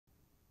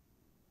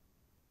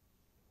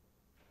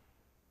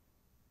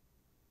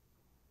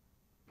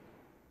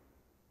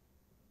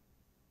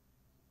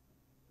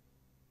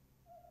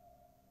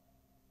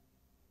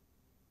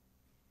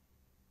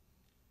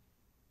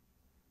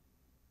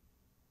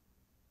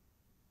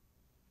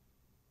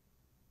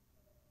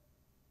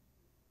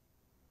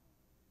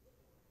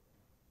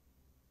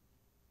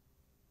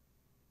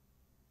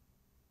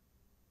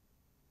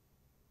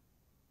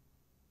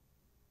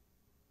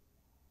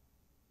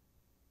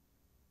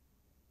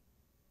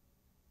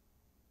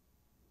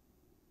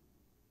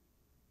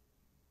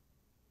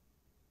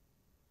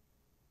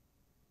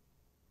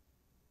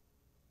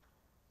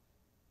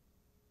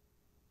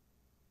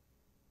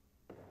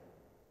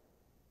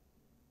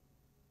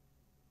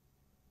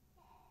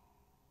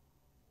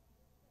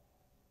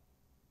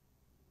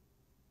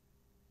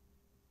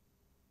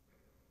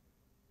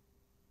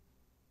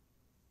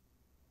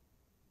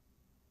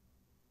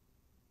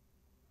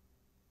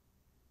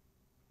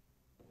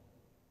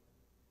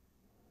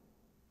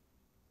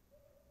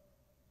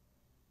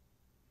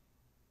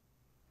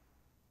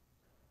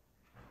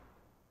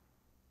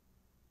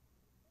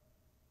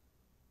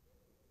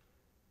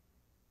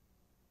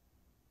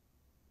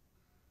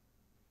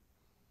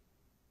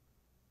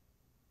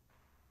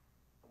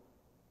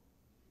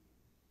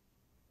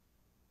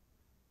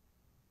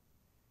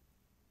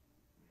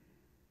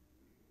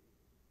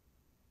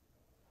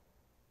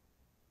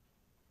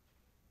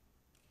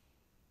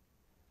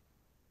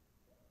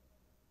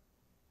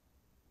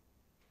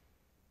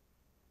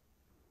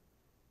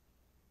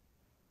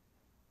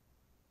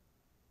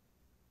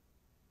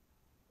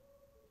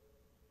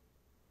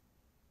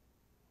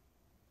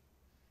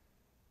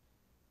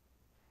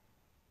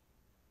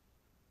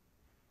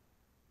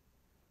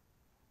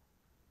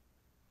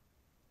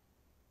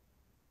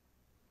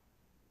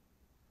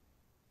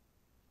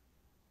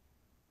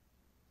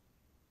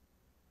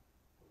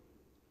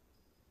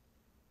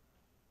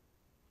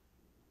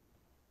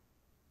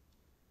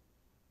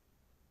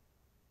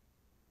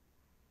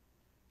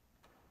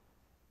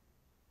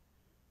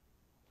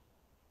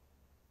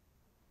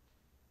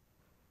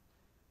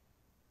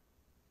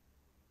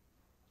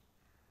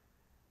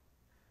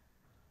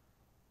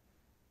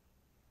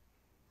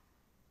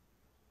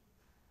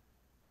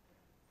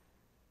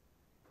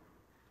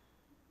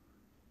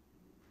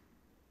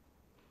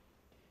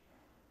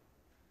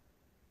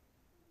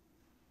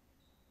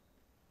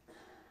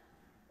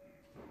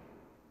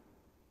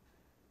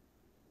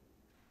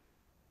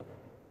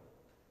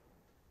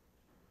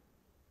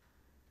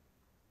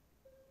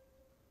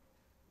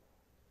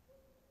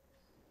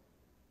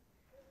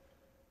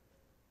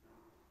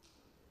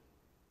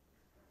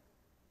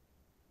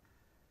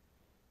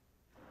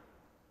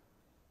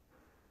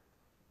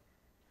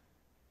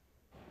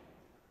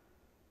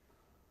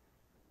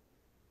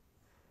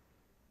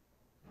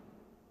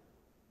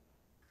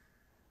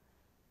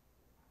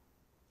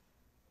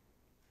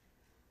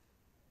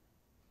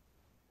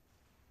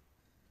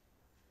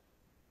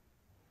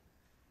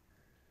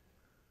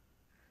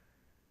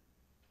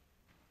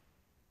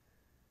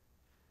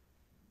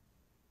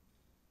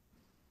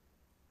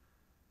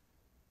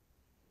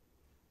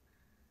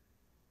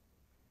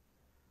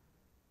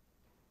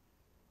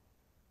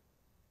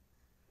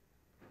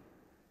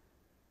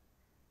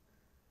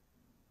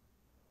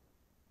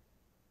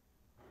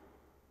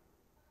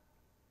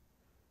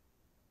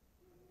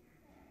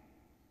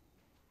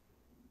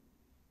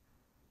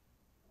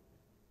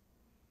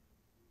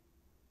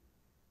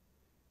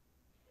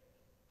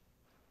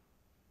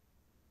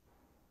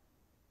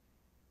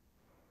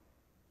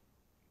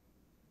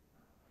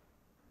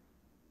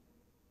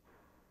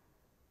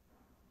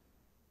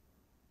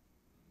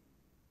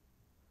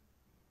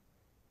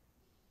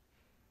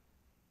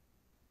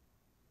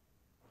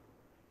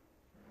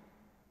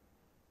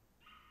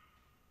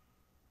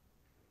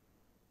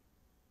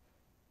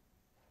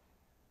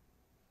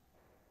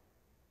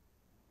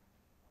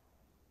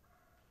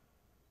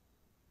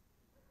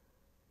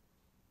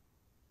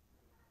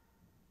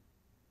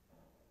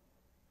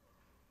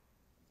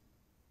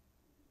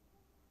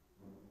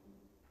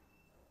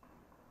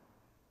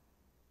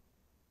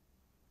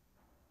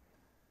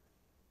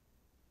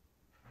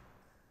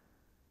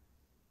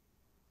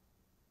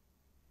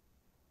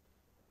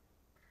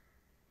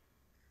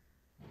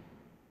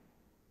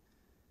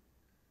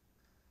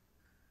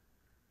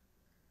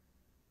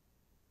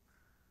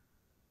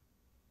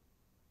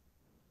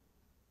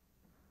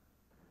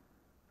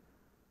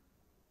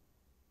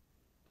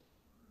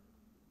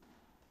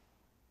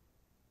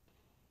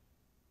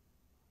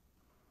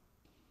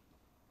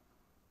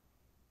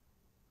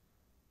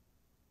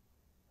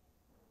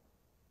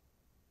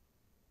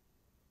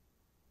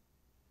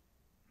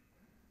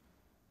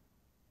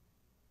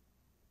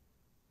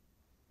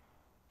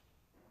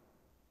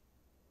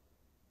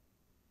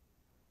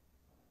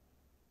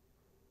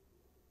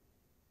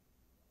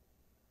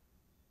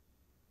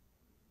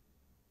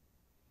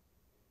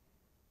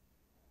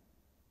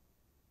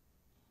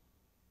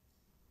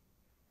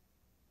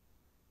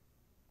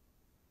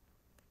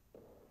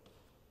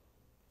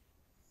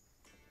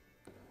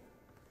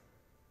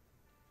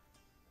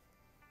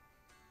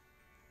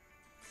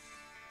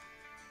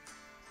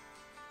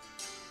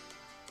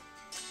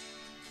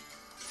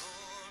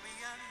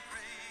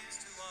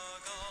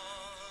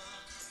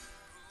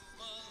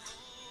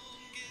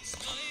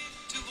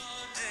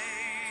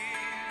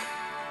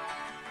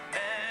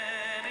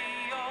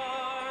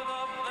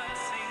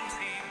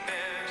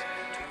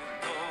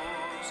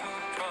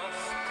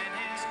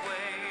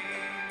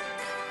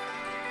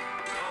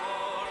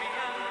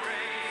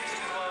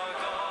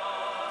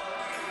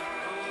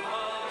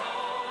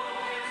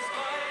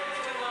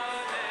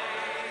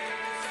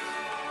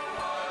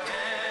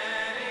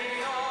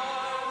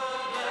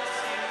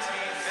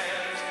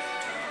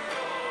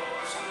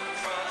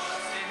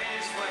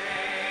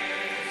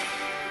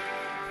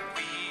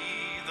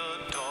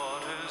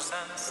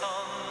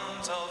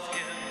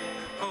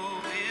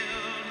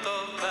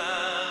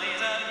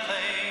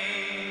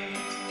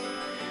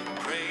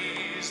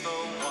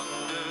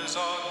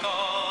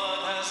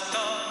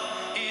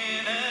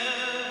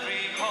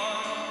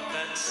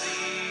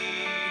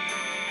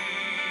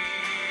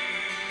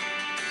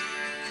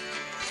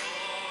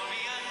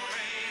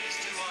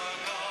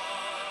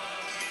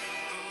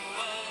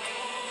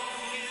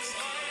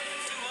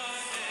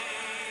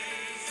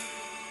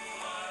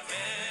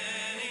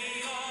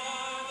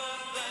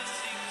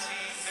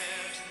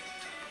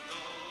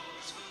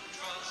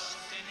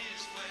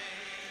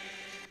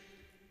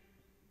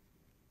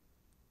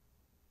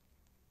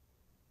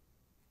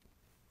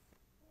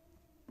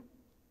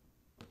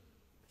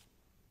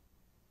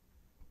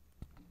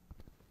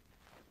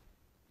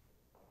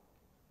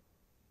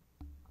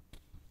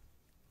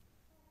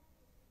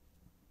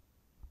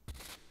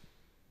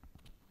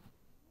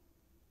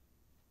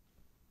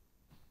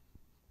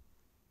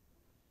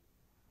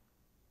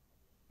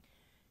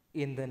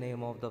In the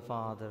name of the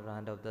Father,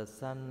 and of the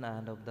Son,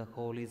 and of the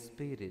Holy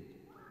Spirit.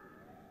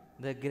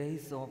 The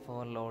grace of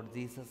our Lord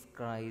Jesus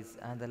Christ,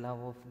 and the love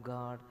of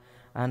God,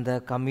 and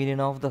the communion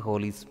of the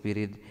Holy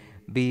Spirit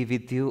be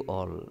with you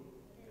all.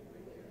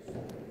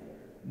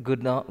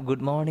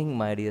 Good morning,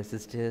 my dear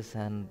sisters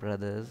and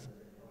brothers.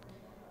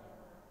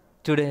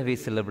 Today we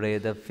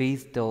celebrate the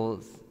feast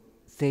of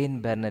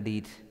Saint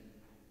Bernadette,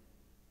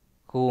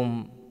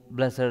 whom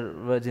Blessed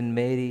Virgin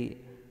Mary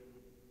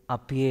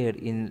appeared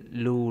in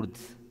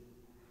Lourdes.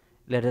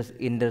 Let us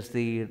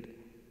intercede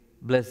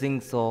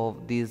blessings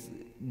of this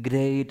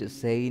great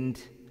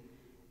saint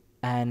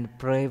and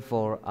pray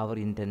for our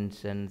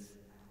intentions.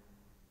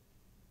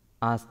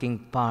 Asking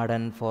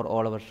pardon for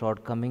all our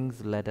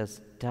shortcomings, let us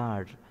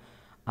start.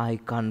 I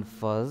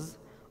confess,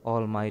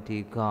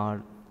 Almighty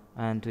God,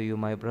 and to you,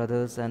 my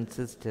brothers and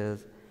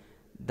sisters,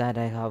 that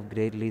I have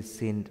greatly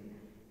sinned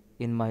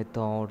in my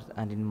thoughts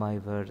and in my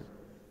words,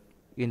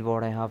 in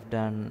what I have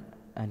done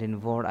and in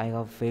what I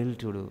have failed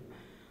to do,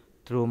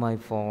 through my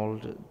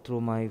fault,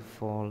 through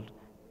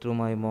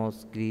my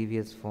most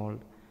grievous fault.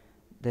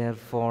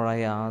 Therefore I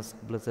ask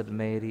Blessed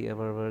Mary,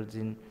 ever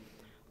Virgin,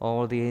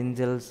 all the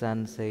angels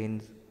and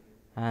saints,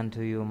 and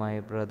to you, my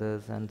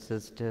brothers and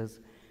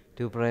sisters,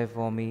 to pray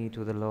for me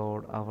to the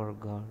Lord our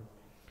God.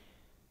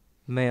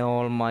 May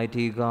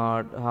Almighty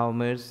God have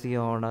mercy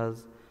on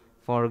us,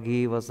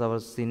 forgive us our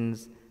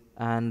sins,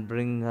 and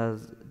bring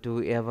us to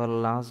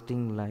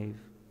everlasting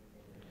life.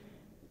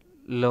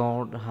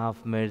 Lord,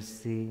 have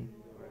mercy.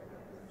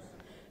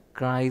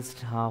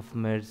 Christ, have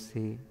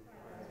mercy.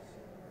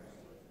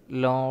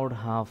 Lord,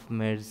 have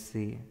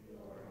mercy.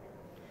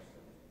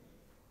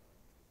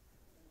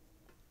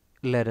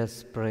 Let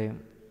us pray.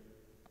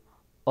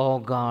 O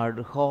God,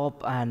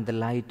 hope and the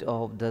light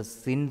of the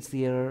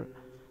sincere,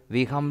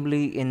 we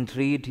humbly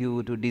entreat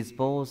you to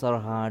dispose our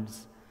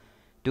hearts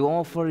to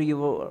offer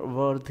your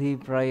worthy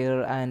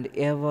prayer and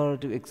ever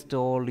to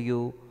extol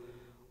you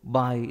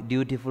by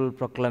dutiful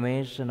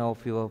proclamation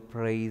of your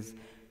praise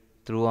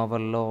through our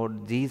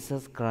Lord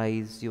Jesus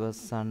Christ, your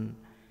Son,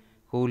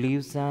 who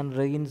lives and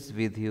reigns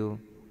with you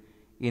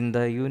in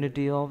the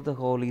unity of the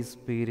Holy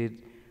Spirit,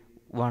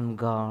 one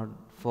God,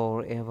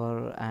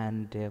 forever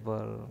and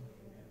ever.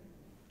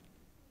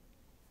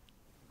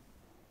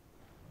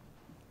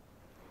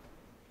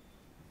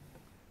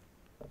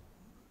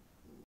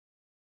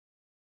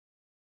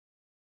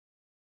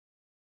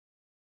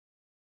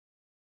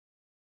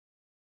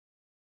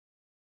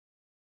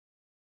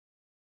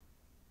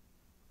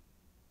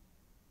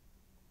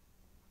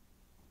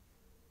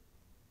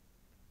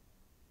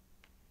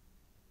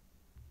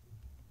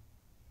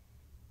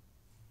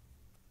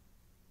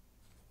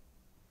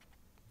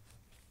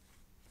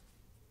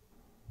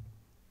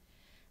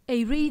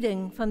 A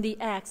reading from the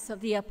Acts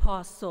of the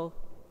Apostle.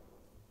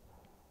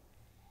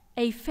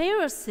 A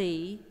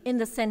Pharisee in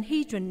the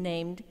Sanhedrin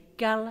named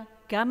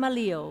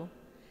Gamaliel,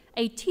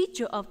 a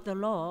teacher of the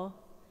law,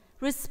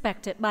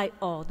 respected by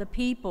all the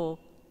people,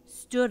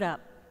 stood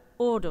up,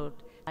 ordered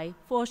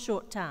for a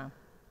short time,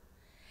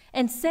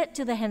 and said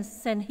to the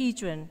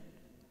Sanhedrin,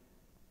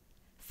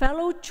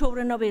 "Fellow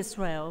children of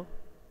Israel,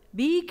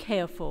 be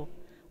careful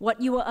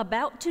what you are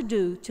about to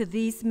do to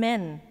these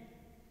men."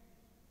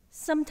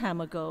 Some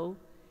time ago,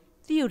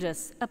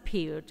 Theudas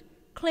appeared,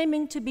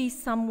 claiming to be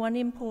someone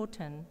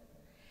important,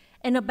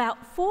 and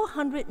about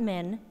 400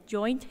 men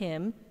joined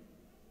him,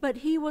 but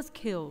he was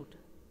killed,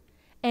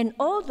 and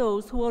all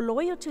those who were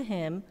loyal to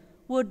him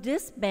were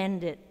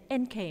disbanded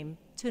and came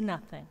to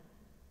nothing.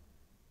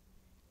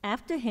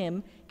 After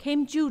him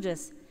came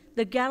Judas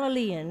the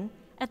Galilean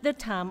at the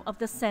time of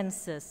the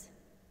census.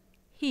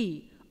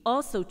 He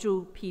also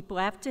drew people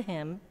after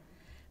him,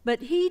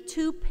 but he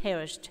too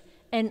perished,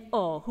 and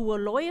all who were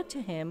loyal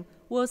to him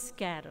were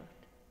scattered.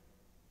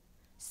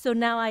 So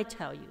now I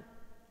tell you,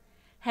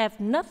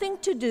 have nothing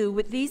to do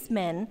with these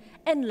men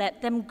and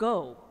let them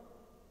go.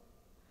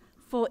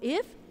 For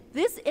if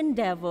this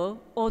endeavor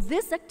or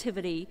this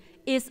activity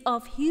is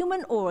of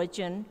human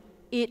origin,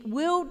 it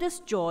will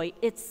destroy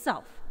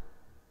itself.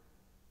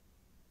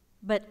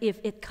 But if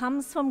it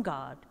comes from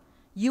God,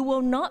 you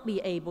will not be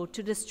able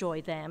to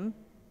destroy them.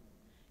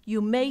 You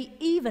may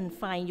even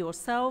find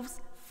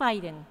yourselves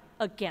fighting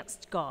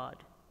against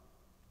God.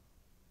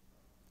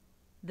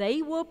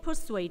 They were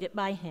persuaded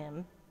by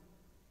him.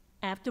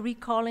 After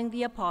recalling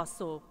the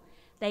apostle,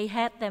 they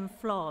had them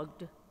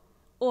flogged,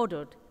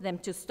 ordered them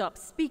to stop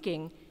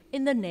speaking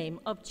in the name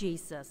of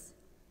Jesus,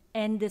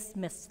 and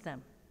dismissed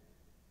them.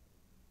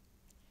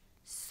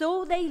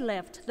 So they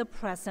left the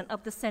presence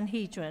of the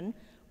Sanhedrin,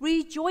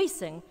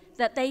 rejoicing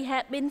that they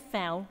had been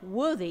found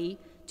worthy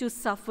to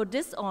suffer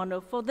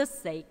dishonor for the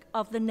sake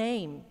of the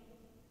name.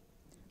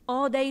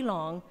 All day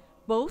long,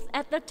 both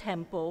at the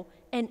temple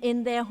and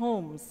in their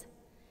homes,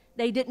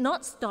 they did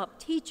not stop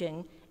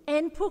teaching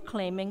and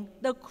proclaiming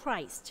the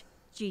Christ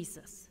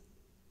Jesus.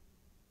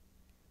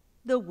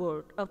 The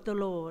word of the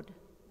Lord.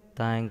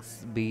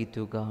 Thanks be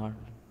to God.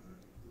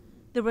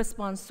 The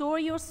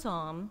responsorial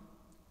psalm,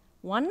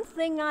 "One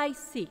thing I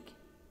seek,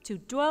 to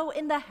dwell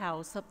in the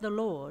house of the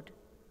Lord."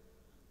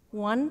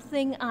 One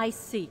thing I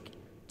seek,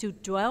 to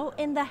dwell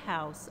in the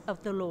house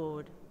of the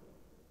Lord.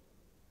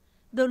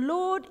 The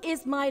Lord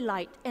is my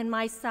light and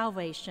my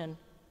salvation.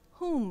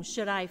 Whom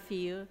should I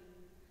fear?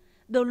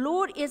 The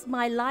Lord is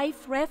my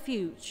life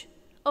refuge.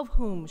 Of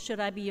whom should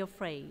I be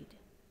afraid?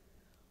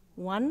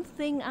 One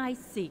thing I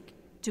seek,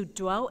 to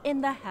dwell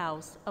in the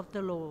house of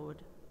the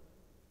Lord.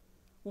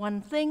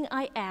 One thing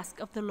I ask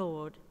of the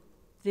Lord,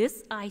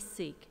 this I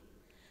seek,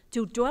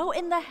 to dwell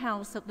in the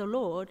house of the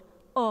Lord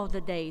all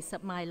the days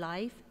of my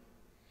life,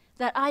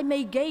 that I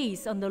may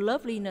gaze on the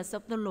loveliness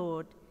of the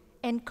Lord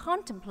and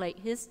contemplate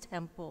his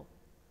temple.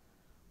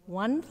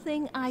 One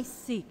thing I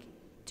seek,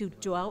 to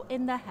dwell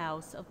in the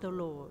house of the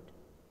Lord.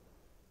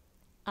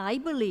 I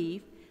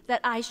believe that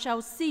I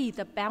shall see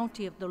the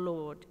bounty of the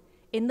Lord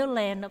in the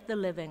land of the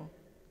living.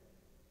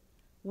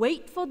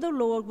 Wait for the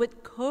Lord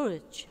with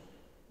courage.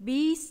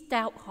 Be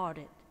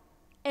stout-hearted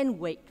and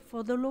wait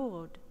for the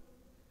Lord.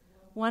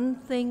 One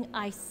thing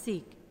I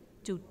seek,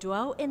 to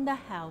dwell in the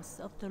house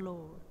of the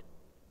Lord.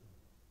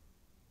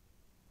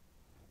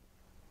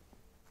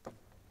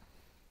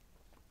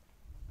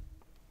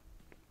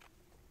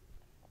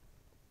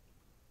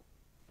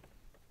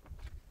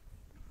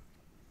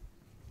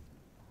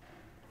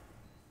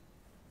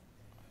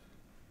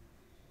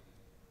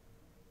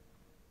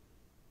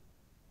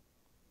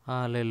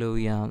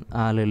 Hallelujah,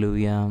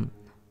 hallelujah.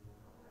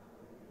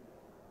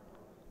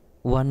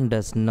 One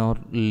does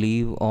not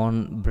live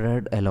on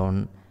bread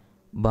alone,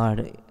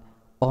 but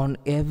on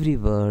every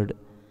word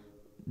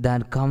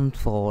that comes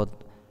forth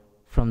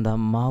from the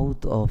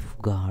mouth of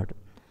God.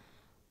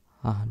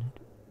 Hallelujah.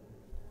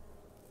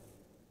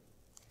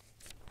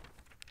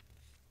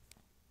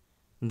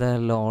 The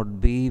Lord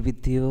be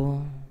with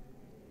you.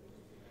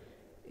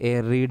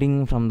 A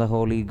reading from the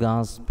Holy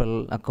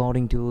Gospel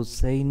according to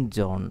Saint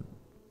John.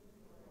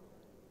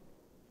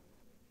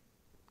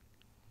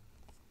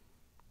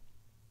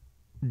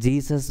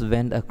 Jesus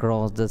went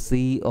across the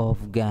Sea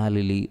of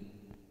Galilee.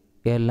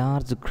 A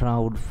large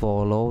crowd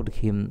followed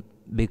him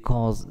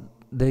because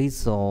they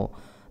saw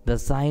the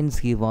signs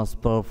he was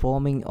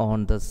performing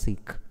on the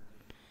sick.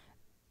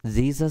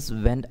 Jesus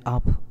went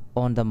up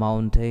on the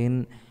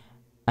mountain,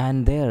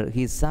 and there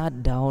he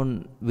sat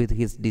down with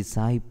his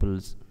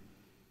disciples.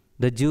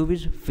 The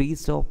Jewish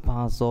feast of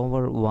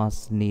Passover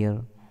was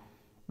near.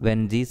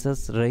 When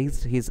Jesus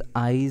raised his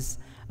eyes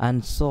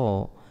and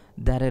saw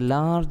that a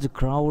large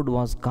crowd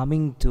was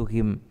coming to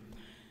him,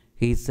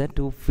 he said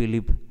to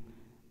Philip,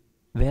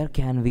 "Where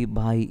can we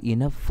buy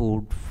enough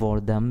food for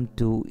them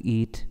to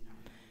eat?"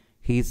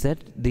 He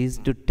said this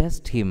to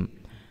test him,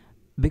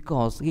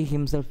 because he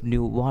himself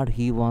knew what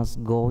he was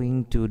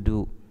going to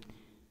do.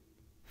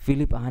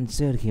 Philip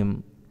answered him,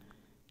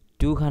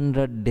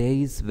 200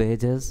 days'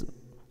 wages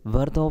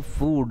worth of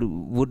food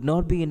would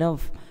not be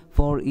enough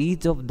for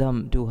each of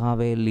them to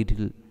have a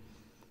little.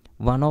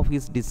 One of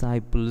his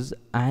disciples,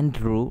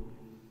 Andrew,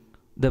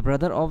 the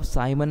brother of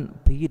Simon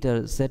Peter,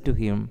 said to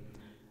him,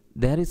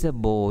 "There is a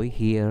boy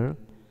here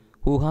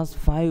who has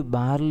 5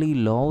 barley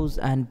loaves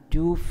and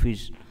 2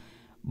 fish,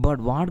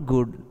 but what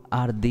good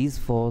are these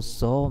for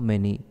so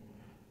many?"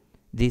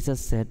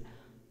 Jesus said,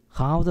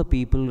 "How the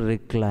people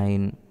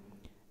recline."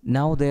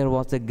 Now there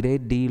was a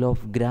great deal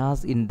of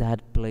grass in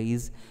that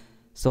place,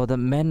 so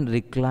the men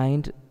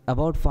reclined,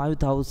 about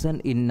 5,000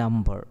 in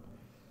number.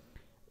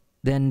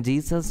 Then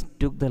Jesus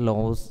took the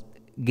loaves,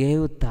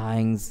 gave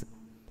thanks,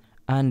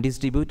 and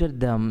distributed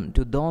them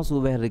to those who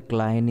were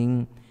reclining,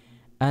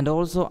 and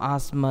also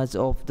as much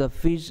of the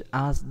fish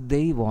as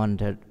they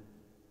wanted.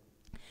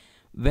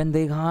 When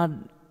they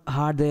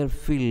had their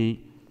fill,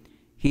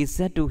 he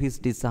said to his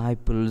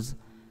disciples,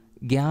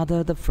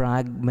 "Gather the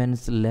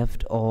fragments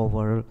left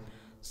over,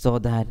 so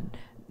that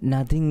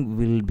nothing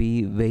will be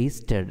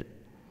wasted."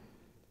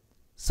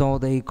 So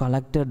they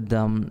collected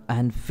them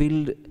and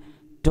filled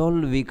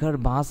 12 wicker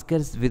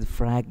baskets with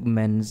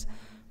fragments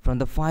from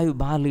the 5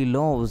 barley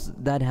loaves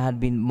that had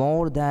been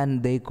more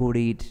than they could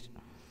eat.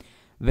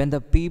 When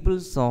the people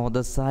saw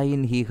the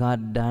sign he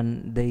had done,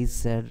 they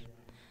said,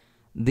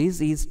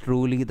 "This is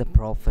truly the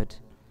prophet,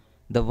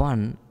 the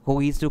one who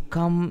is to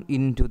come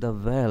into the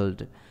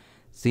world."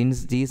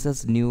 Since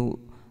Jesus knew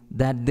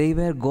that they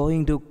were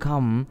going to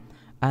come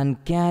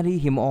and carry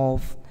him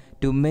off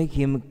to make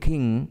him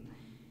king,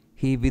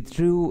 he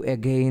withdrew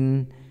again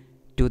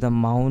to the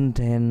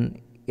mountain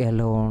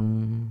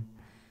alone.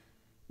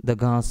 The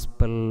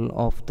Gospel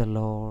of the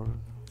Lord.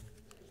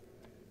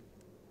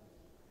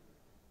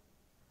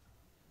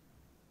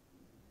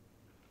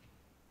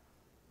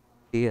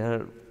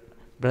 Dear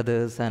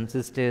brothers and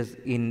sisters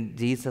in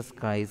Jesus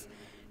Christ,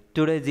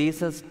 today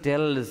Jesus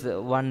tells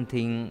one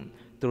thing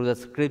through the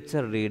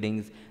scripture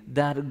readings,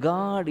 that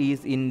God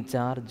is in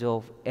charge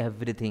of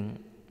everything.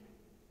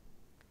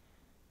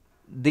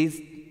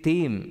 This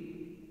theme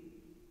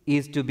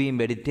is to be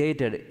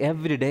meditated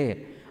every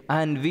day,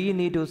 and we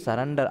need to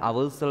surrender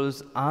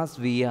ourselves as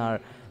we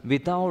are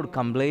without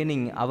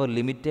complaining our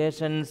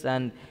limitations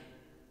and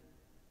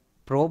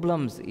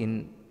problems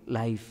in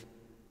life.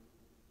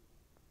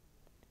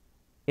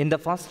 In the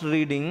first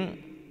reading,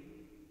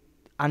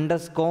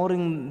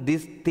 underscoring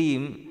this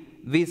theme,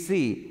 we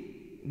see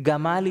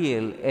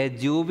Gamaliel, a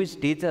Jewish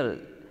teacher,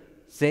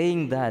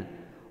 saying that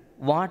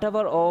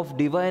whatever of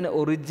divine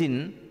origin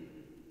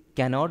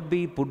cannot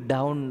be put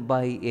down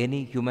by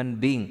any human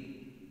being.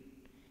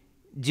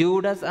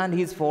 Judas and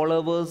his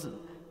followers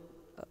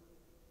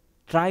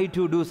tried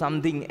to do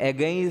something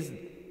against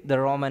the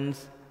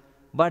Romans,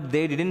 but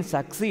they didn't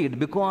succeed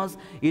because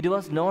it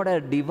was not a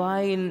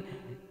divine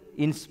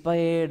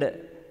inspired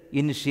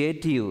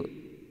initiative.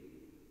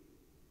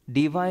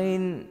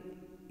 Divine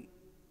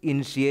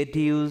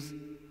initiatives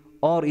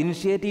or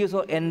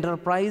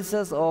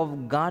enterprises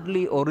of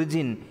godly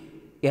origin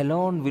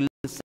alone will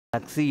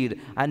succeed,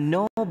 and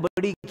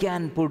nobody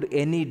can put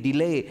any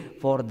delay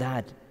for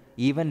that.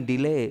 Even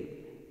delay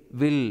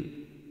will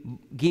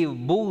give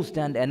boost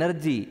and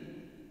energy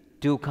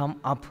to come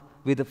up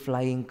with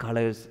flying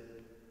colors.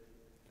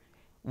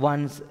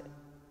 Once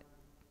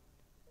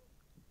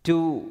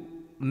two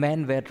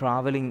men were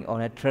traveling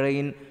on a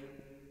train.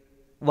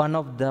 One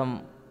of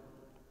them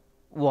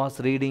was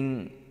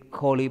reading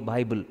Holy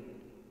Bible.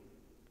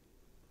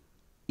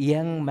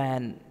 Young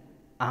man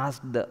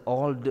asked the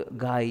old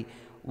guy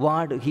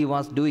what he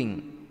was doing.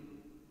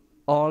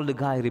 Old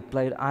guy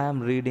replied, I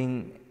am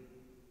reading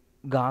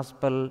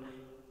Gospel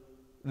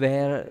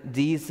where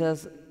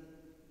Jesus'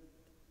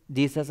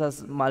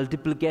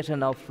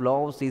 multiplication of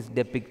loaves is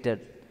depicted.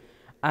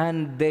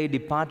 And they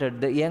departed.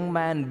 The young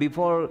man,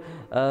 before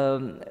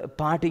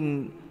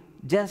parting,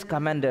 just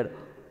commented,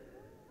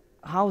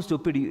 how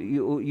stupid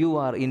you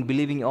are in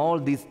believing all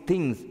these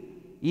things.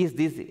 Is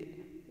this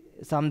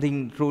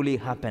something truly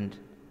happened?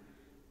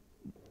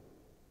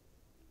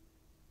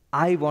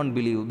 I won't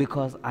believe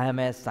because I am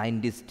a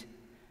scientist.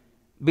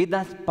 With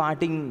that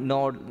parting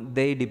note,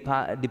 they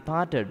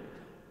departed.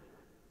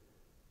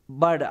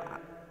 But,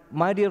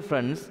 my dear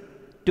friends,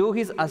 to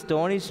his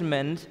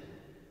astonishment,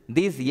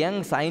 this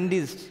young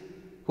scientist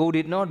who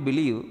did not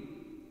believe,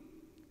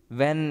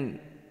 when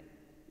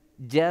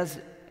just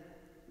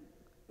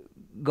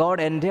God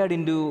entered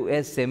into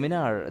a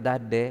seminar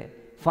that day,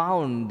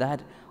 found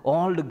that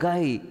old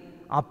guy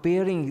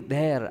appearing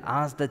there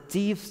as the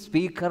chief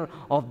speaker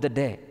of the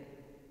day.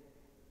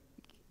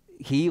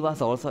 He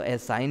was also a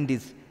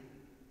scientist.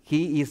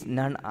 He is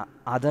none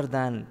other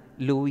than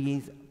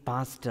Louis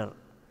Pasteur.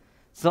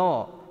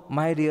 So,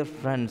 my dear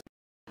friends,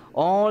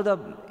 all the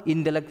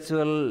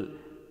intellectual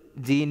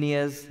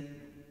genius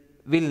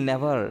will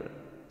never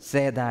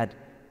say that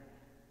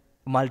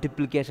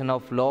multiplication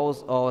of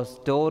laws or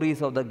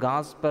stories of the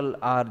gospel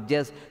are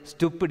just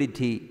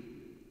stupidity.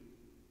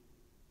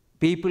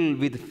 People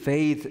with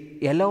faith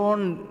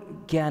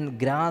alone can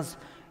grasp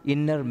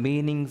inner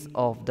meanings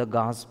of the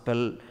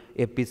gospel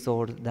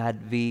episodes that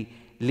we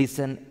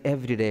listen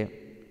every day.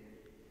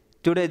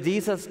 Today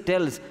Jesus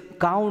tells,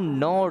 count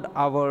not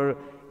our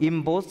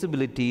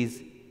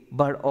impossibilities,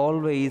 but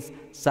always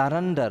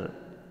surrender.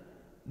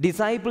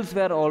 Disciples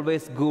were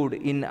always good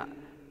in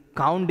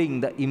counting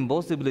the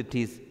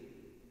impossibilities.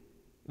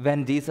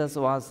 When Jesus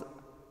was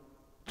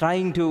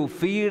trying to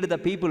feed the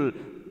people,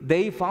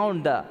 they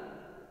found the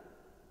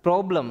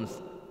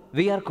problems.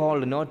 We are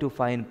called not to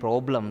find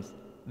problems.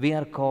 We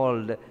are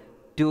called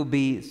to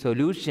be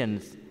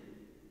solutions.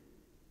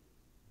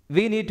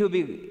 We need to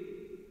be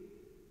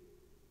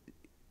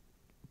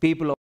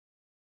people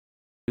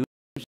of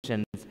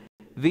solutions.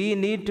 We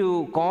need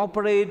to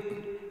cooperate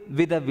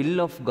with the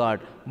will of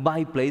God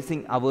by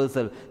placing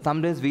ourselves.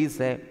 Sometimes we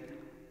say,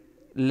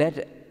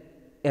 let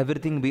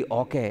everything be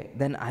okay,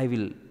 then I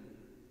will.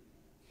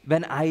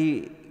 When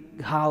I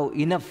have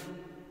enough,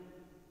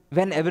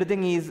 when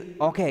everything is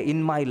okay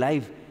in my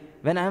life,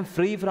 when I am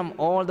free from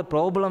all the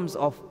problems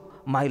of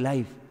my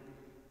life,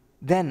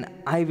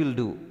 then I will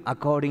do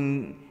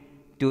according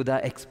to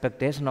the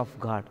expectation of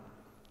God.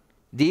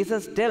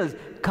 Jesus tells,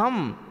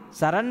 come,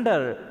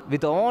 surrender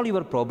with all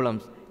your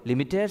problems,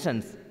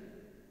 limitations.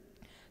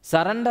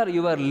 Surrender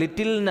your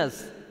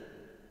littleness.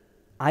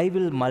 I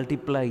will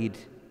multiply it.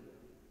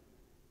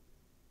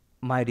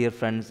 My dear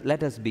friends,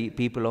 let us be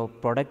people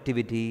of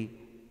productivity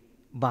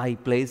by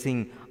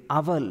placing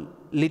our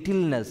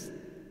littleness,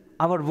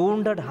 our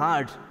wounded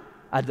heart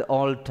at the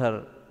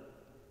altar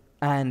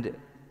and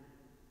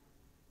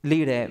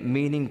lead a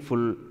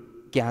meaningful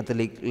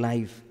Catholic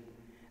life.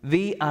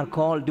 We are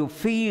called to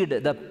feed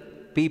the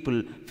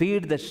people,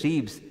 feed the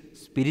sheep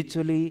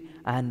spiritually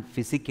and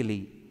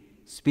physically.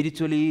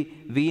 Spiritually,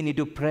 we need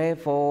to pray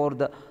for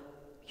the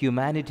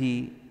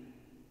humanity.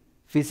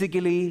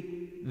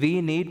 Physically,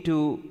 we need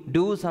to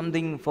do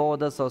something for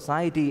the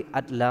society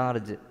at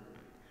large.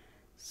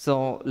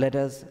 So let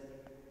us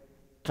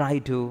try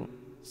to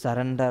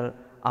surrender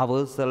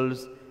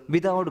ourselves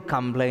without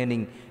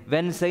complaining.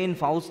 When Saint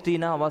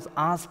Faustina was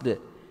asked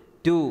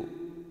to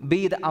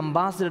be the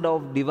ambassador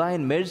of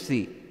divine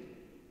mercy,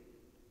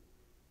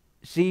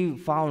 she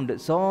found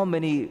so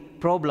many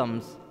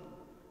problems.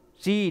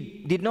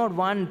 She did not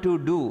want to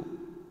do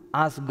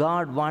as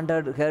God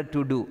wanted her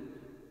to do.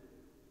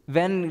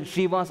 When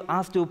she was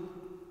asked to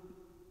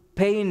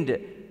paint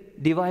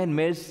divine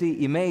mercy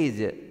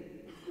image,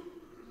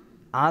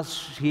 as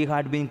she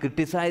had been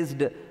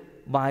criticized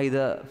by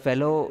the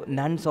fellow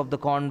nuns of the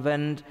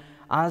convent,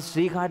 as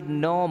she had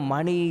no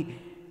money,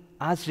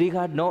 as she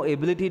had no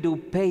ability to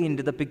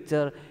paint the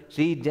picture,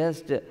 she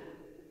just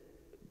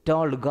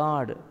told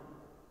God,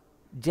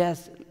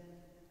 just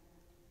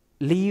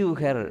leave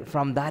her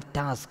from that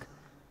task.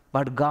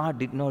 But God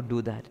did not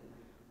do that.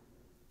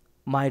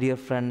 My dear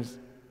friends,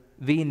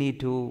 we need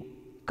to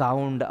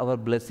count our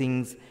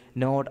blessings,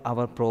 not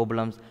our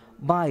problems,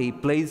 by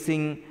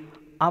placing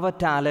our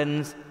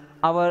talents,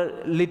 our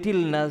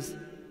littleness.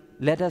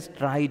 Let us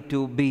try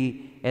to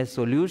be a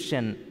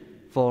solution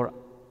for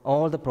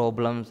all the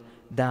problems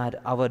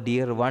that our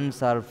dear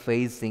ones are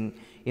facing,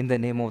 in the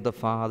name of the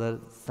Father,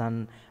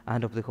 Son,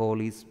 and of the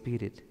Holy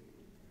Spirit.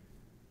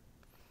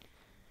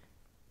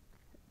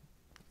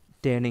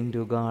 Turning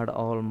to God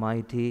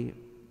Almighty,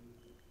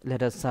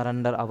 let us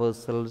surrender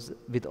ourselves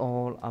with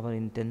all our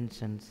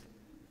intentions.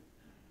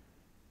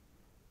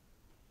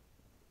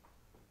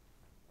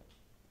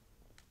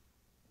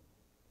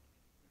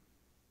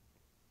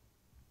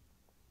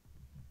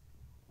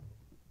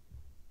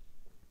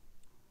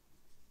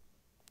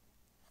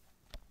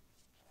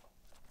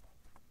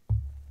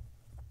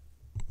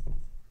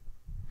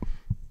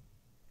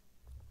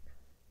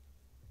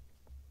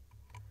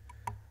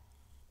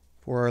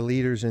 For our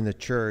leaders in the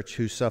church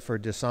who suffer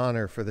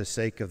dishonor for the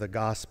sake of the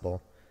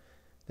gospel,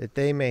 that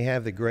they may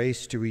have the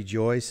grace to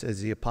rejoice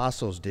as the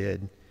apostles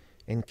did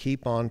and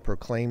keep on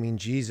proclaiming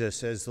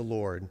Jesus as the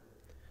Lord,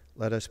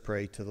 let us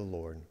pray to the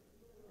Lord.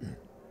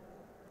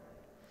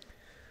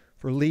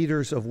 For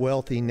leaders of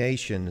wealthy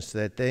nations,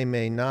 that they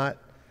may not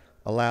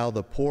allow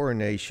the poorer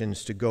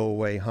nations to go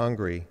away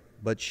hungry,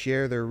 but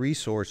share their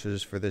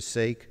resources for the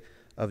sake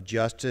of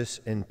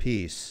justice and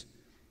peace,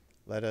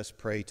 let us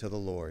pray to the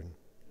Lord.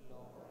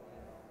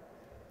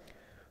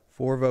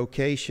 For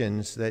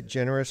vocations, that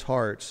generous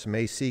hearts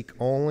may seek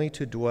only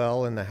to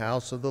dwell in the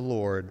house of the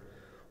Lord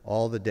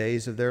all the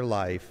days of their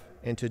life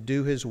and to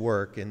do his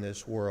work in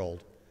this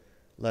world,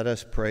 let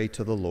us pray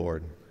to the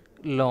Lord.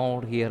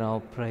 Lord, hear our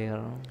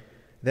prayer.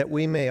 That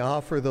we may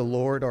offer the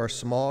Lord our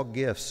small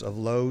gifts of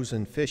loaves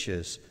and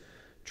fishes,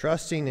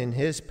 trusting in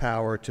his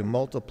power to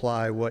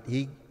multiply what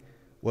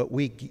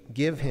we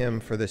give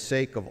him for the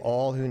sake of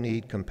all who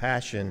need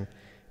compassion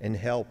and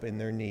help in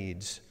their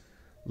needs.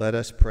 Let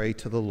us pray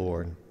to the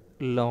Lord.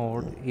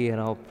 Lord, hear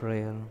our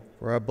prayer.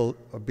 For our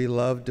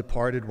beloved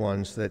departed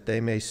ones, that they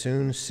may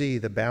soon see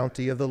the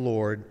bounty of the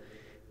Lord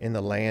in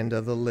the land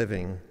of the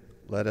living,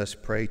 let us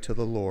pray to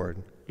the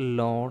Lord.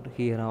 Lord,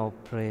 hear our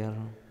prayer.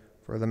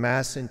 For the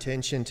Mass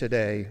intention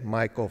today,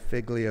 Michael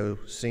Figlio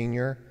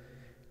Sr.,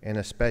 and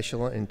a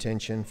special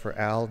intention for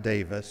Al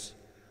Davis,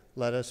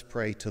 let us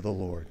pray to the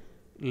Lord.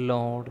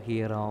 Lord,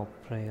 hear our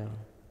prayer.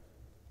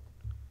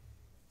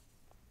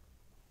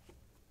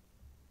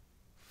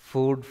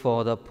 Food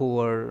for the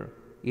poor,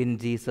 in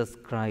Jesus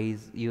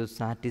Christ you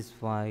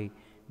satisfy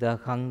the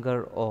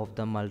hunger of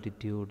the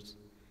multitudes.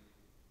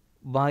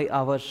 By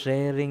our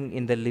sharing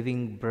in the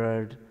living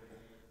bread,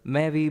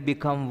 may we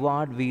become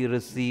what we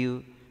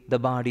receive, the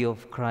body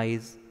of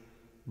Christ,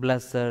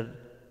 blessed,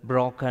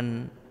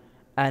 broken,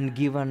 and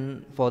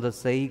given for the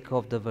sake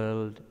of the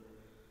world.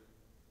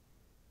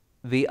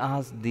 We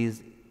ask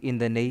this in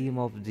the name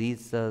of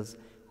Jesus,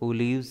 who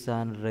lives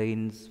and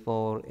reigns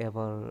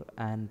forever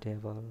and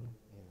ever.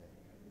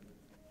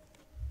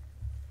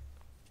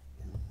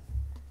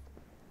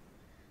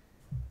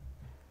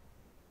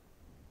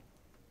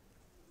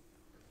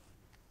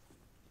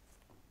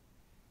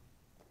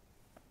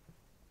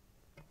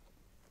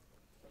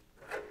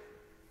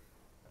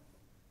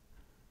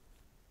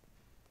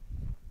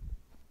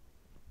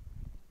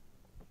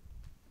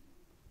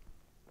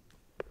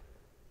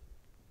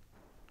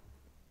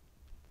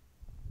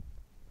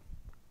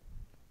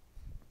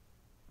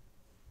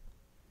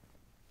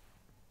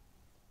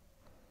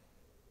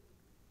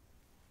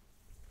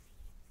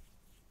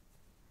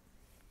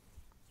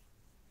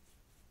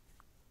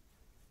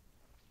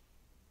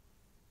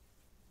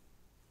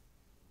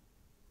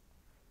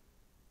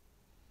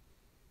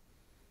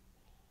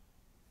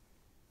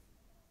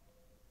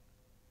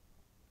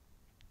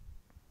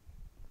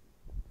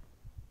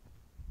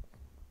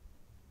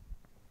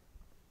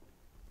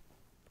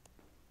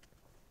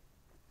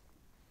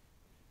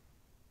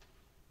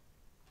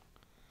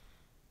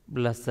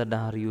 Blessed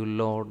are you,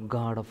 Lord,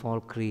 God of all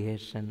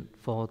creation,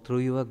 for through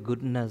your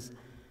goodness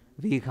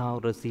we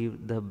have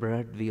received the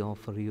bread we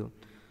offer you,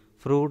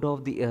 fruit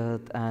of the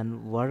earth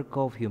and work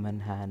of human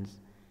hands.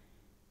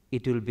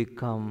 It will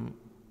become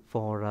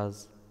for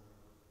us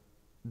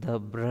the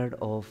bread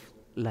of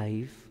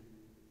life.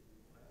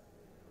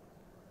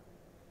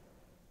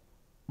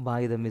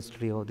 By the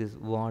mystery of this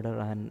water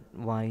and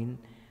wine,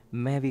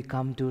 may we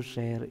come to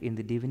share in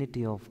the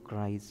divinity of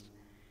Christ,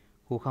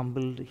 who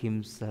humbled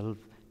himself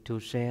to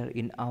share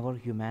in our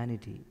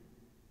humanity.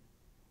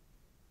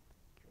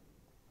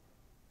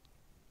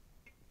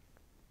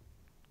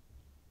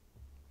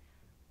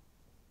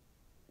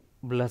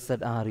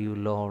 Blessed are you,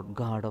 Lord,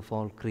 God of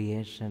all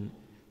creation,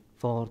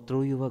 for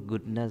through your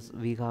goodness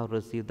we have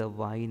received the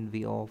wine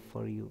we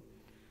offer you,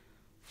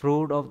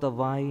 fruit of the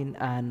vine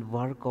and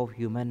work of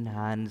human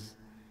hands.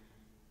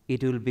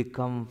 It will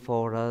become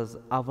for us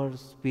our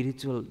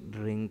spiritual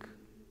drink.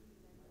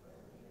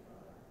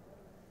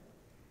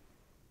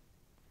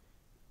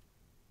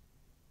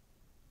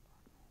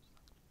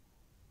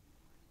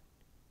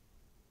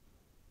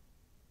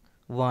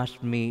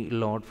 Wash me,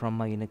 Lord, from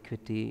my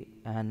iniquity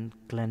and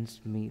cleanse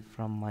me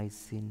from my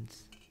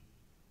sins.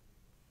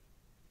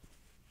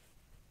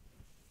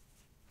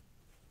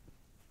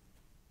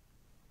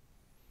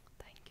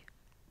 Thank you.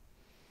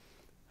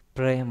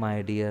 Pray,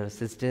 my dear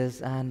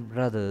sisters and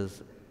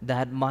brothers,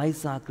 that my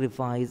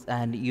sacrifice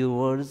and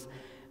yours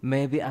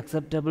may be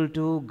acceptable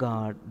to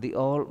God, the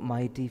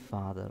Almighty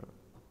Father.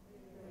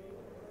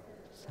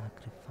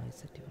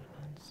 Sacrifice at your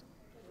hands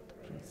for the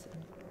praise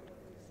and glory.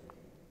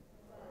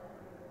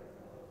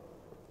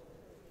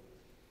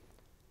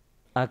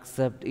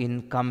 Accept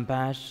in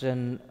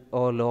compassion,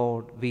 O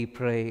Lord, we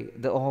pray,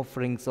 the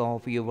offerings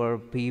of your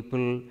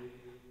people,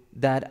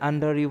 that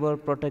under your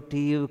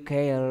protective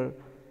care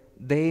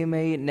they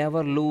may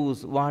never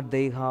lose what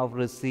they have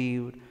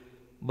received,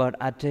 but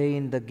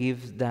attain the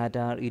gifts that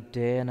are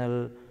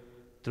eternal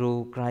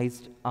through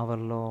Christ our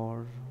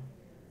Lord.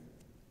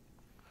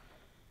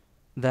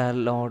 The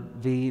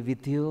Lord be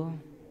with you.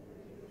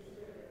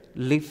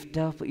 Lift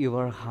up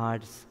your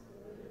hearts.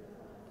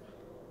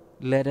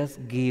 Let us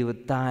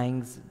give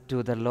thanks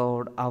to the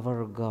Lord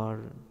our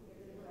God.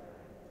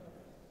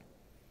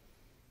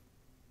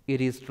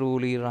 It is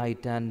truly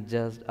right and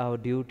just, our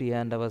duty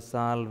and our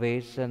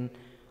salvation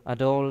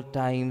at all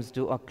times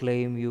to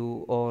acclaim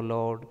you, O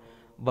Lord,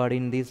 but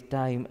in this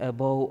time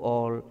above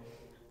all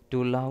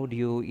to laud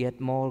you yet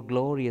more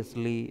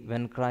gloriously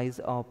when Christ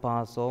our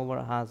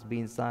Passover has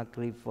been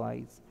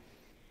sacrificed.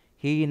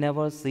 He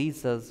never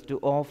ceases to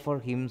offer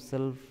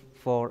himself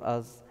for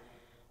us,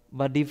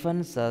 but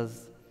defends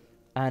us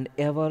and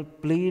ever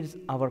pleads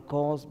our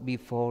cause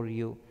before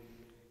you.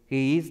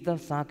 He is the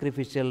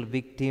sacrificial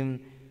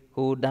victim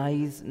who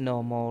dies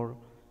no more,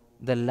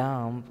 the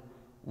Lamb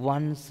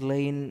once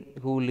slain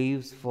who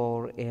lives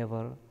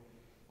forever.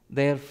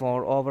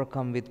 Therefore,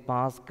 overcome with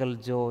paschal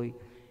joy,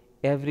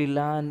 every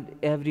land,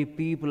 every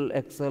people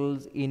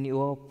excels in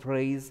your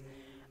praise,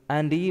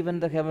 and even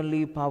the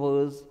heavenly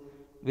powers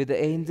with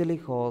the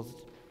angelic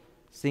host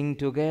sing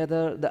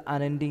together the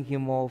unending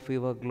hymn of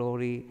your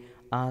glory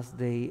as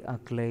they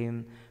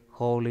acclaim,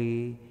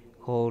 Holy,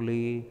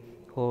 holy,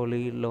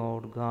 holy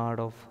Lord God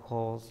of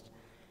hosts.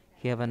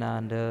 Heaven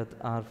and earth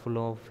are full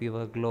of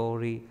your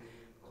glory.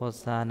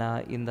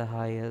 Hosanna in the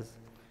highest.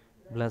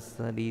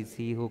 Blessed is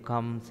he who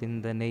comes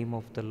in the name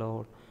of the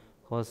Lord.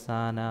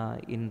 Hosanna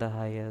in the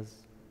highest.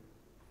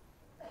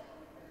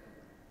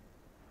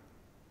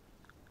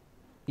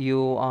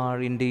 You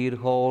are indeed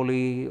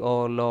holy,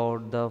 O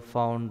Lord, the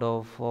fount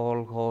of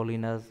all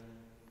holiness.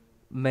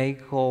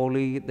 Make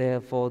holy,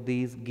 therefore,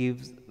 these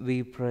gifts,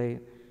 we pray,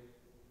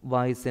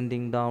 by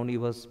sending down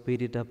your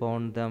Spirit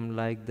upon them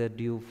like the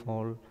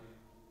dewfall,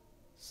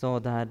 so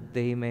that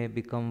they may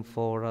become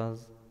for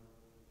us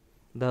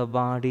the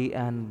body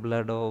and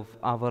blood of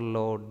our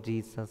Lord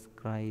Jesus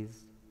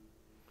Christ.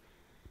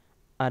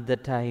 At the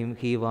time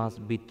he was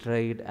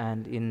betrayed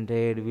and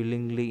entered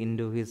willingly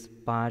into his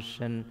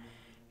passion,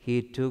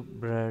 he took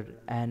bread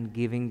and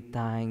giving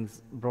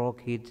thanks,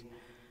 broke it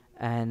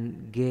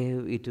and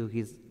gave it to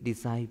his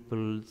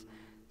disciples,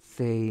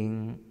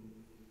 saying,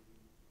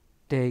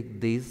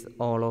 "Take this,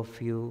 all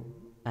of you,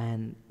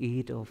 and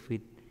eat of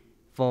it,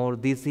 for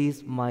this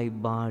is my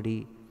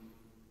body,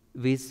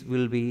 which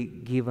will be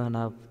given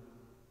up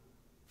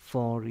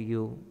for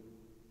you."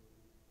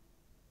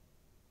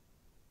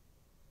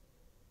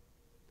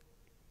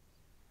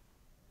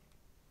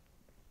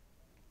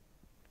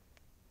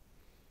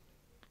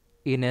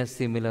 In a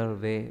similar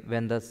way,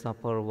 when the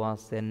supper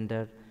was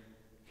ended,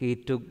 he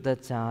took the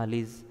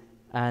chalice,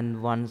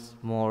 and once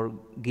more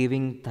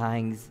giving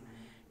thanks,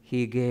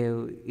 he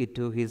gave it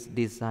to his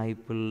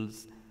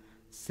disciples,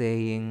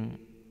 saying,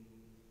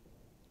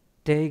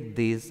 "Take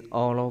this,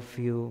 all of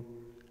you,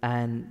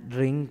 and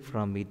drink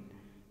from it,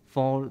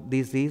 for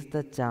this is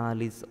the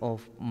chalice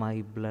of my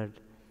blood,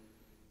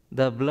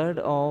 the blood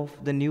of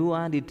the new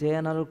and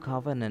eternal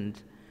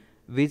covenant,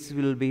 which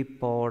will be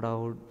poured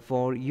out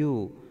for you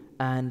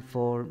and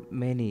for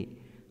many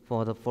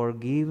for the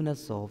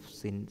forgiveness of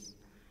sins.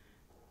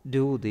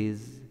 Do this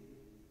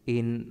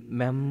in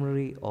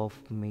memory of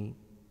me."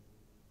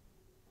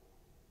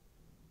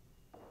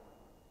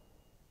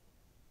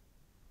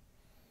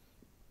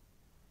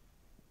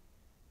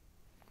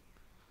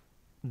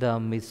 The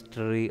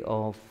mystery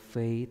of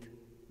faith,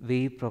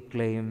 we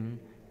proclaim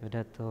your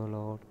death, O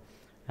Lord,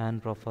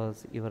 and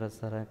profess your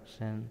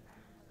resurrection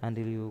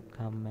until you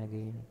come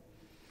again.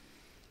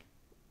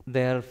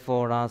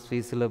 Therefore, as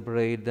we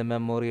celebrate the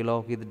memorial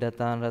of his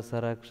death and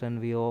resurrection,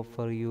 we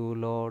offer you,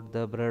 Lord,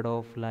 the bread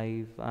of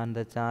life and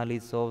the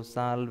chalice of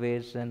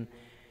salvation,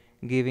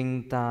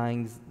 giving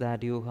thanks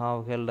that you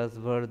have held us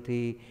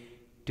worthy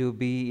to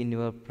be in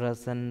your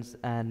presence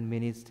and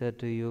minister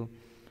to you.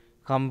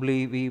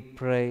 Humbly we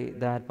pray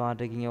that,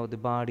 partaking of the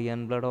body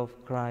and blood of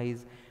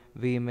Christ,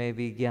 we may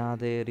be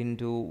gathered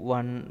into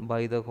one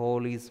by the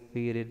Holy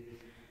Spirit.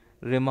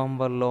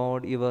 Remember,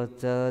 Lord, your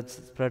church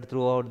spread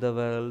throughout the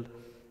world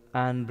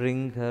and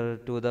bring her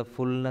to the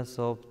fullness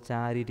of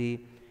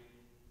charity,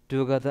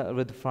 together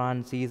with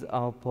Francis,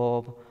 our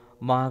Pope,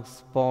 Mark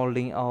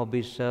Spalding, our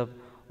Bishop,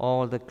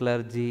 all the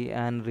clergy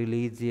and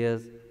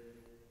religious.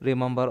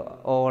 Remember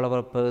all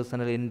our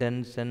personal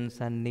intentions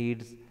and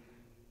needs.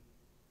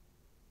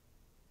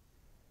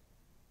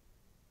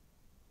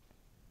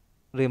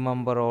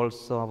 Remember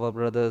also our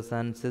brothers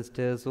and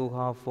sisters who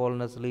have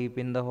fallen asleep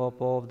in the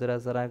hope of the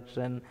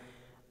resurrection,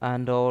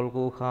 and all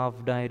who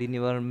have died in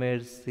your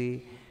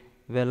mercy.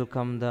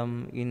 Welcome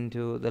them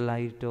into the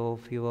light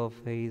of your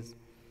face.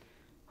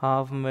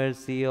 Have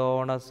mercy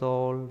on us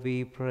all,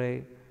 we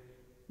pray,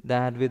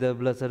 that with the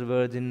Blessed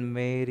Virgin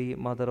Mary,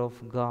 Mother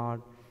of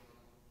God,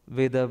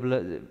 with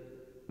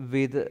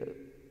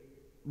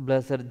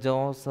blessed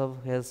Joseph,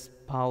 his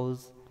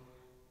spouse,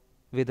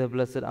 with the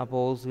blessed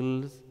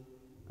apostles,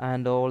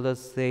 and all the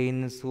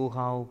saints who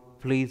have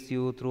pleased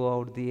you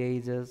throughout the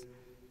ages,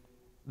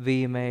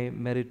 we may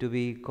merit to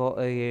be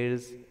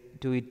co-heirs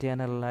to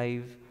eternal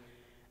life,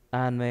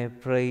 and may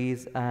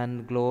praise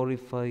and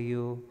glorify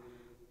you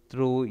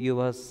through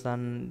your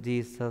Son,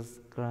 Jesus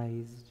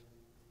Christ.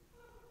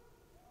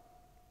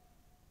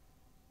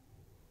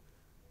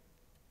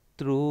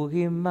 Through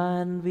him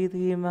and with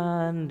him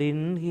and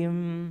in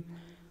him,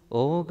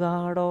 O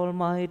God,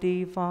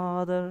 Almighty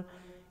Father,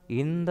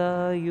 in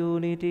the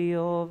unity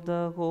of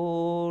the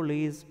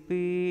Holy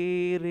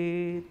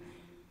Spirit,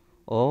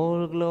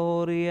 all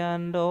glory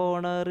and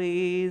honor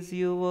is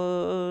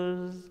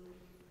yours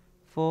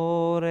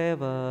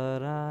forever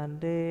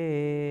and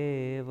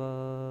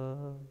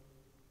ever.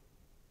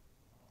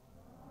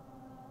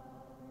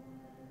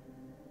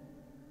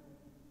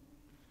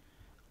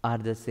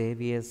 At the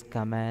Saviour's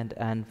command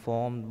and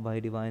formed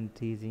by divine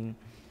teaching,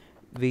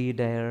 we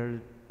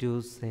dare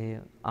to say,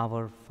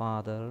 Our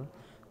Father,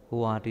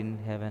 who art in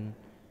heaven,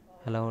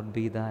 hallowed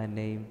be thy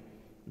name.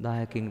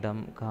 Thy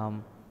kingdom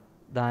come,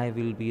 thy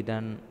will be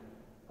done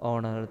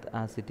on earth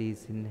as it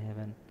is in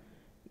heaven.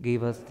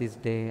 Give us this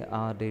day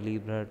our daily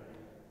bread,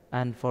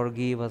 and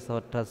forgive us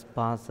our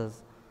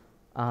trespasses,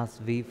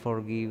 as we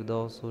forgive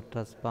those who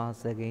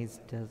trespass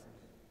against us.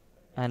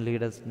 And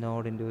lead us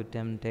not into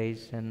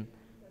temptation,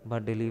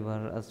 but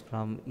deliver us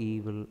from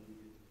evil.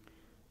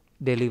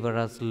 Deliver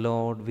us,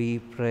 Lord, we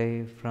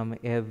pray, from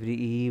every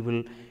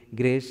evil.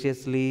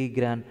 Graciously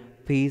grant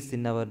peace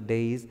in our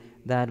days,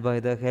 that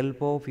by the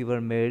help of your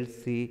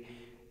mercy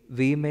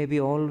we may be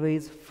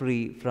always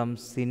free from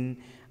sin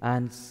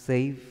and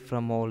safe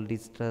from all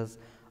distress,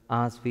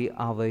 as we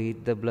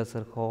await the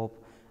blessed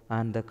hope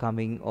and the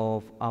coming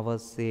of our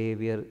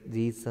Saviour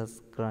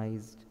Jesus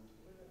Christ.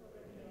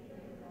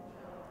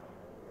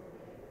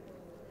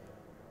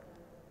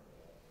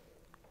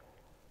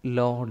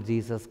 Lord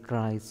Jesus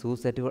Christ, who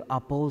said to your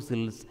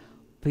apostles,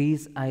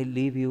 Peace I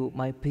leave you,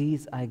 my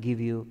peace I give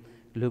you,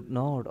 look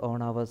not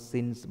on our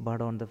sins, but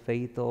on the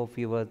faith of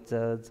your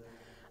church,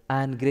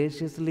 and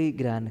graciously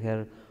grant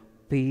her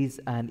peace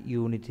and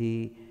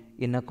unity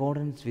in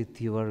accordance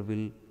with your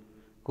will,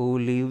 who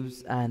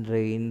lives and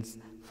reigns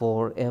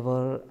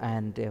forever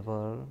and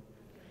ever.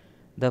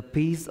 The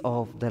peace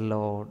of the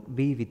Lord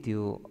be with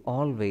you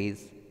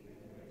always.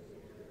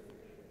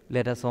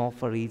 Let us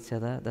offer each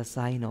other the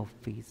sign of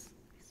peace.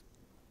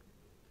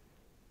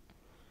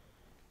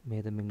 May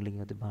the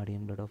mingling of the body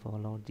and blood of our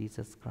Lord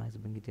Jesus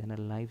Christ bring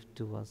eternal life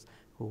to us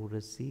who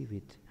receive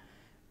it.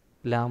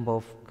 Lamb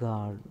of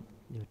God,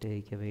 you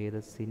take away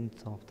the sins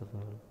of the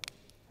world.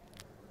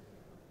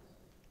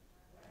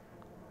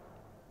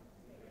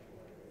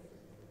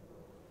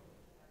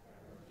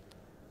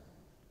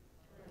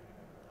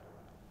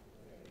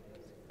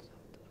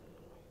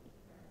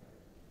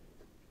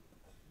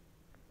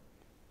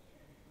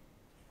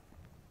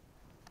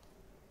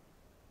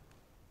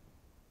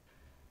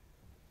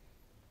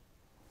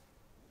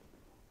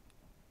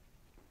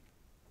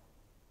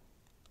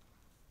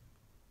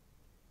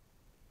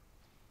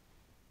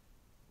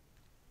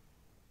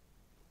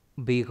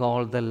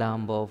 Behold the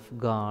Lamb of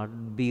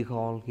God,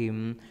 behold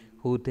him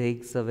who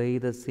takes away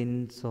the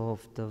sins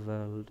of the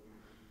world.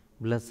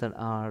 Blessed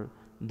are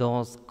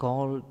those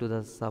called to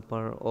the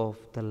supper of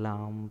the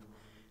Lamb.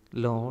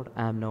 Lord,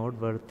 I am not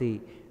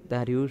worthy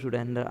that you should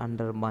enter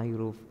under my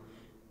roof,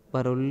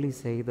 but only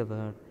say the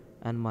word,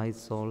 and my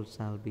soul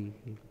shall be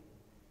healed.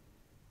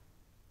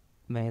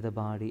 May the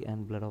body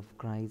and blood of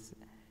Christ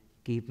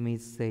keep me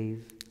safe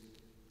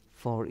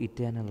for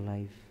eternal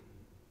life.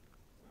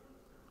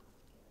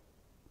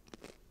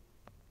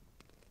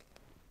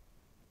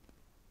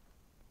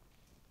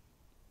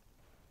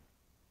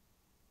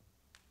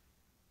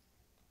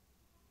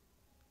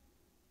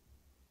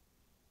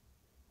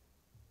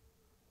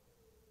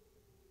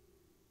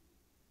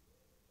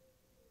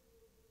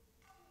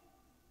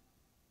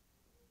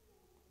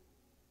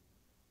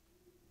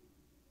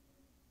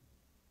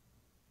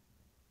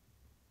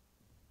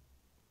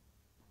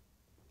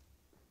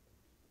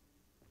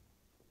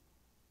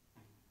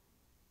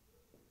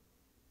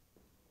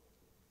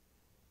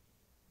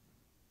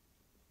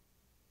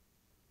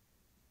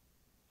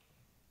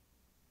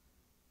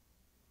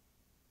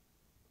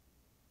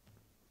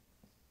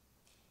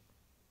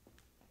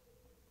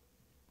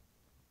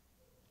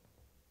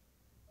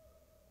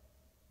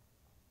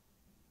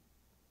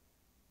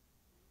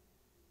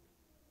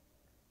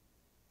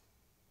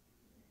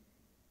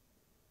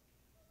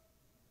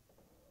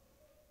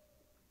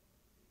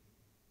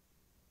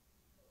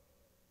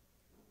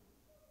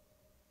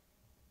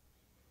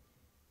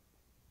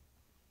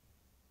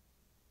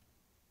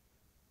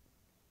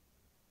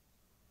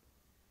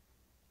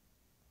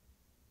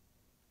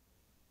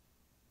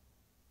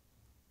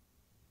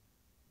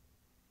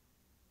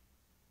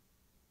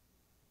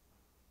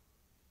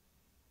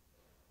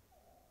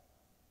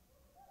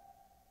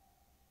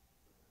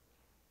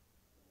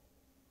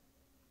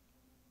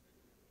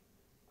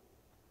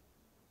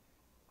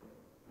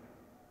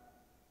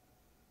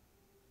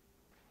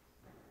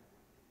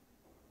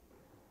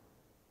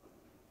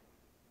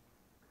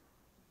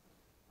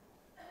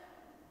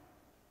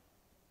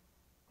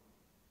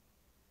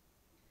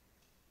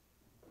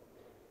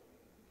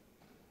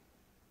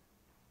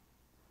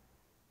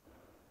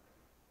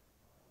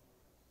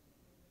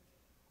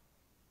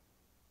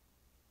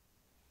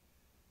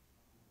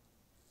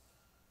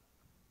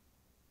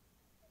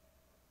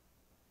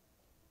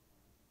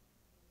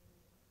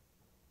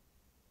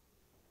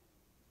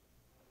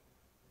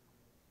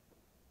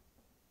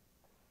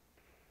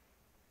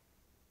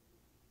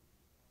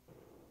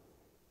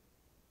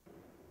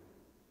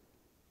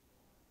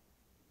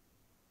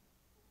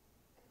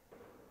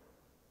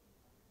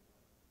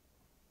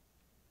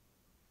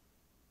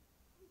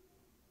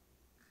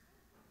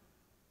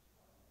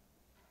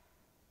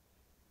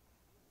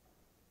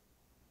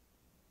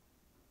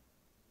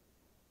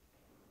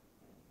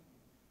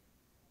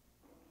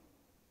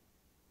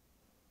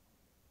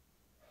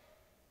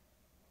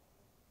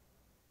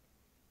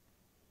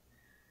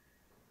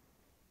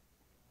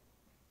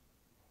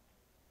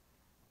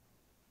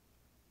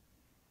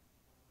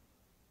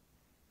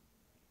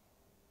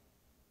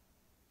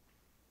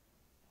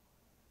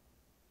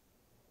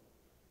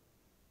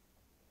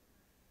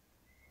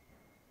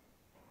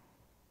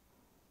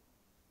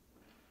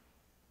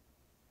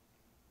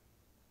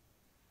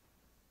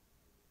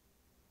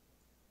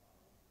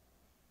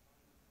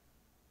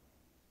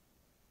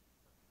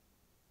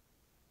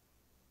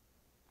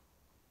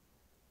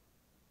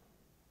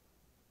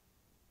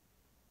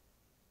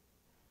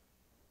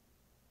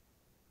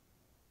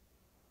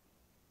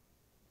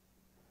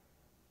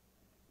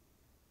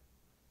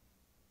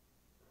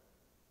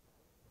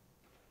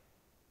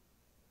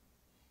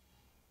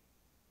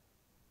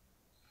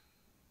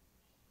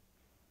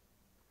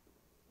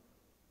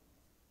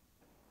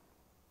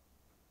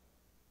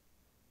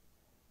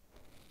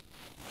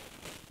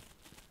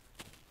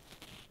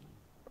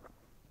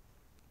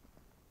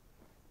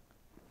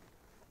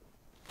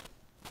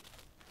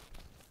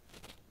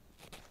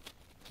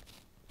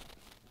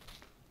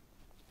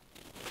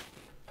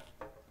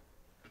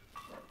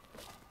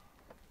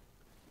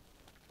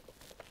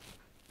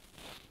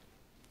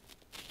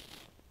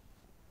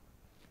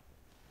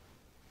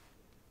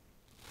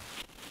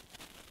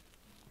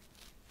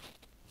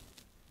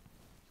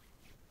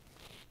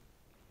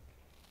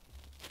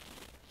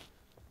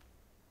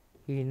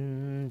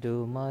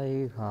 into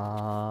my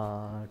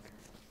heart,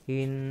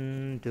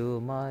 into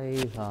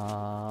my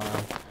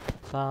heart.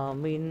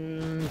 Come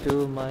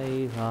into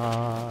my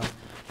heart,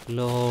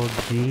 Lord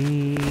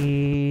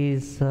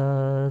Jesus.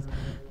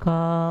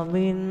 Come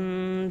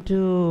in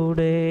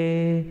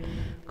today,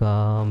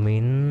 come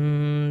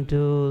in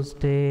to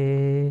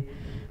stay.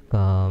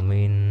 Come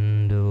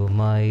into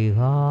my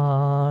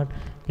heart,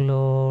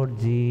 Lord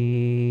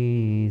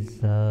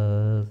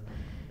Jesus.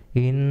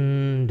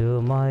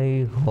 Into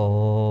my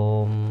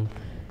home,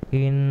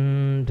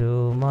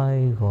 into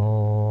my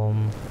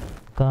home.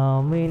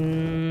 Come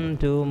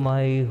into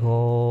my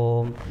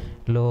home,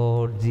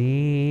 Lord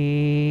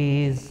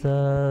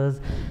Jesus.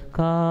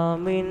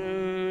 Come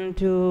in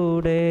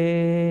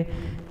today,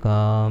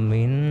 come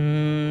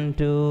in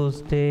to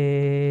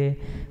stay.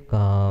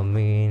 Come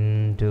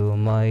into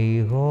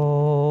my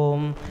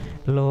home,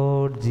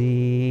 Lord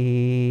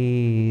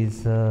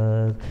Jesus.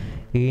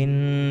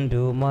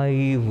 Into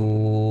my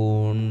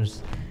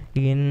wounds,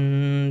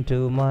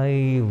 into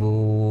my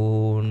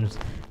wounds.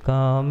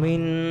 Come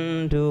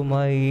into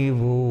my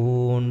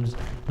wounds,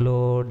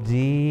 Lord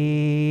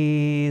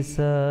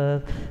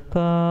Jesus.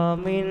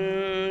 Come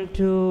in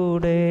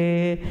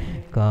today,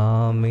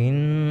 come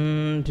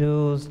in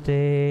to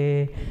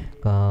stay.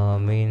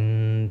 Come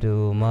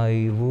into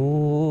my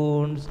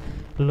wounds,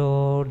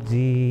 Lord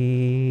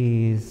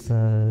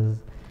Jesus.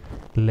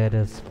 Let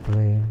us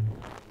pray.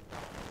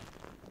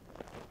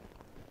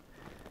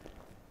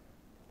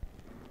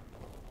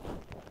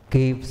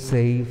 Keep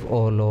safe,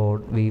 O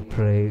Lord, we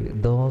pray,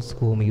 those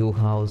whom you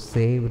have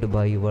saved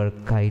by your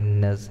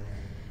kindness,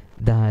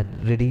 that,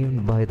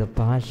 redeemed by the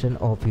passion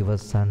of your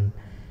Son,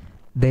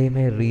 they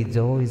may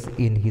rejoice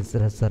in his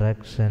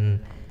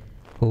resurrection,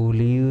 who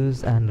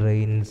lives and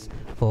reigns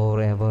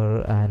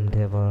forever and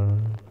ever.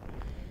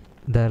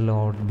 The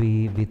Lord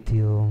be with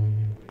you.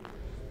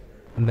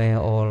 May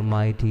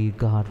Almighty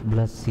God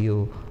bless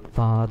you,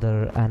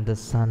 Father and the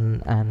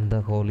Son and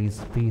the Holy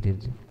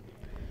Spirit.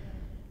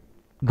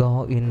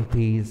 Go in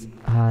peace.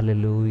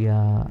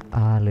 Hallelujah.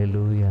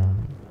 Hallelujah.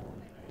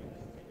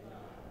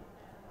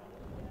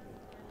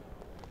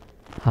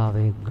 Have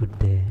a good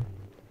day.